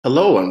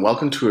Hello and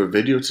welcome to a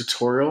video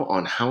tutorial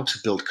on how to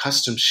build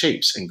custom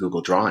shapes in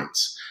Google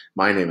Drawings.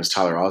 My name is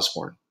Tyler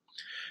Osborne.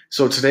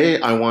 So today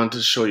I want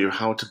to show you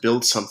how to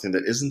build something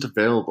that isn't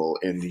available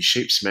in the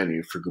Shapes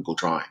menu for Google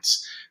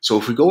Drawings. So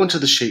if we go into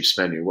the Shapes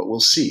menu, what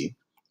we'll see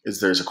is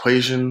there's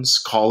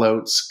equations,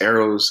 callouts,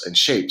 arrows, and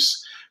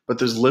shapes, but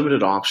there's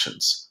limited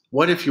options.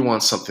 What if you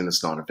want something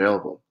that's not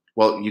available?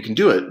 Well, you can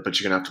do it, but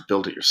you're going to have to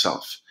build it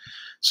yourself.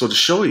 So to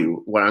show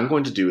you, what I'm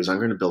going to do is I'm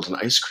going to build an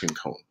ice cream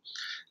cone.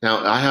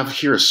 Now I have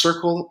here a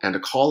circle and a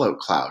call-out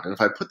cloud, and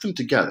if I put them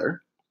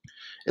together,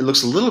 it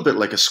looks a little bit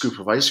like a scoop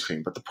of ice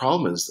cream, but the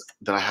problem is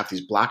that I have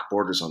these black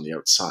borders on the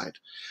outside.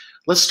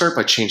 Let's start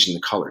by changing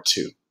the color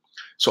too.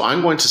 So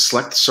I'm going to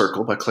select the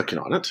circle by clicking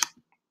on it.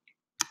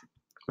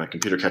 My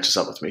computer catches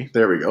up with me.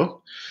 There we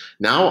go.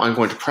 Now I'm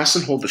going to press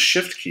and hold the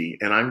Shift key,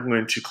 and I'm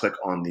going to click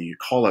on the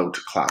call-out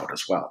cloud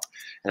as well.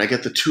 And I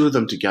get the two of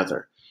them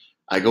together.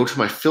 I go to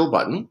my Fill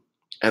button,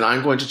 and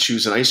I'm going to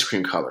choose an ice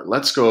cream color.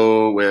 Let's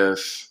go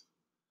with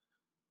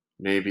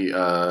maybe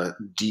a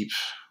deep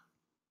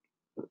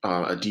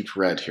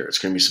red here. It's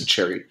going to be some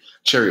cherry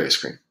ice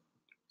cream.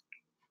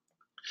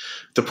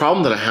 The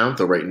problem that I have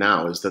though right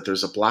now is that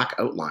there's a black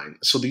outline,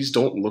 so these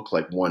don't look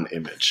like one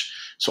image.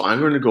 So I'm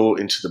going to go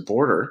into the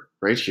border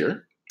right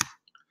here,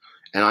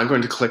 and I'm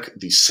going to click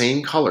the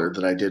same color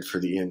that I did for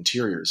the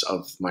interiors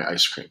of my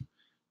ice cream.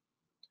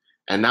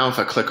 And now if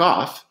I click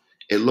off,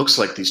 it looks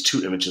like these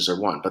two images are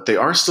one, but they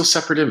are still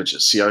separate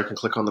images. See how I can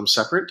click on them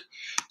separate?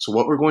 So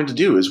what we're going to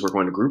do is we're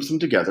going to group them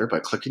together by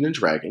clicking and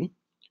dragging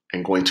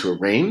and going to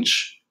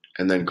Arrange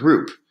and then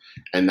Group.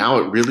 And now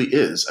it really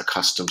is a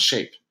custom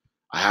shape.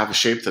 I have a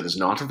shape that is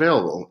not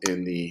available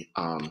in the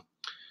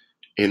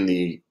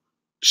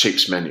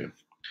Shapes menu.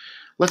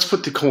 Let's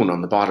put the cone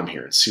on the bottom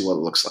here and see what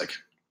it looks like.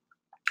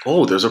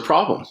 Oh, there's a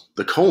problem.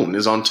 The cone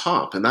is on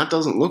top, and that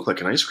doesn't look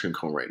like an ice cream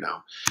cone right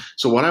now.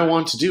 So what I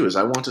want to do is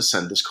I want to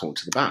send this cone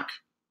to the back.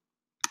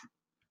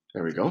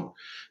 There we go.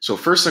 So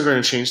first I'm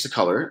going to change the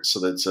color so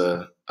that it's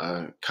a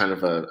kind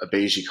of a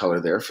beigey color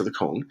there for the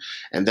cone.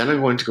 And then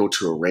I'm going to go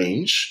to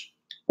Arrange,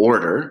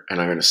 Order, and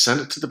I'm going to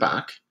send it to the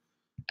back.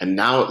 And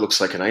now it looks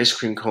like an ice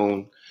cream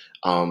cone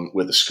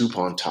with a scoop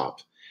on top.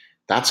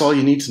 That's all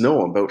you need to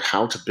know about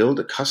how to build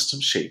a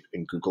custom shape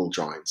in Google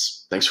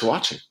Drawings. Thanks for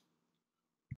watching.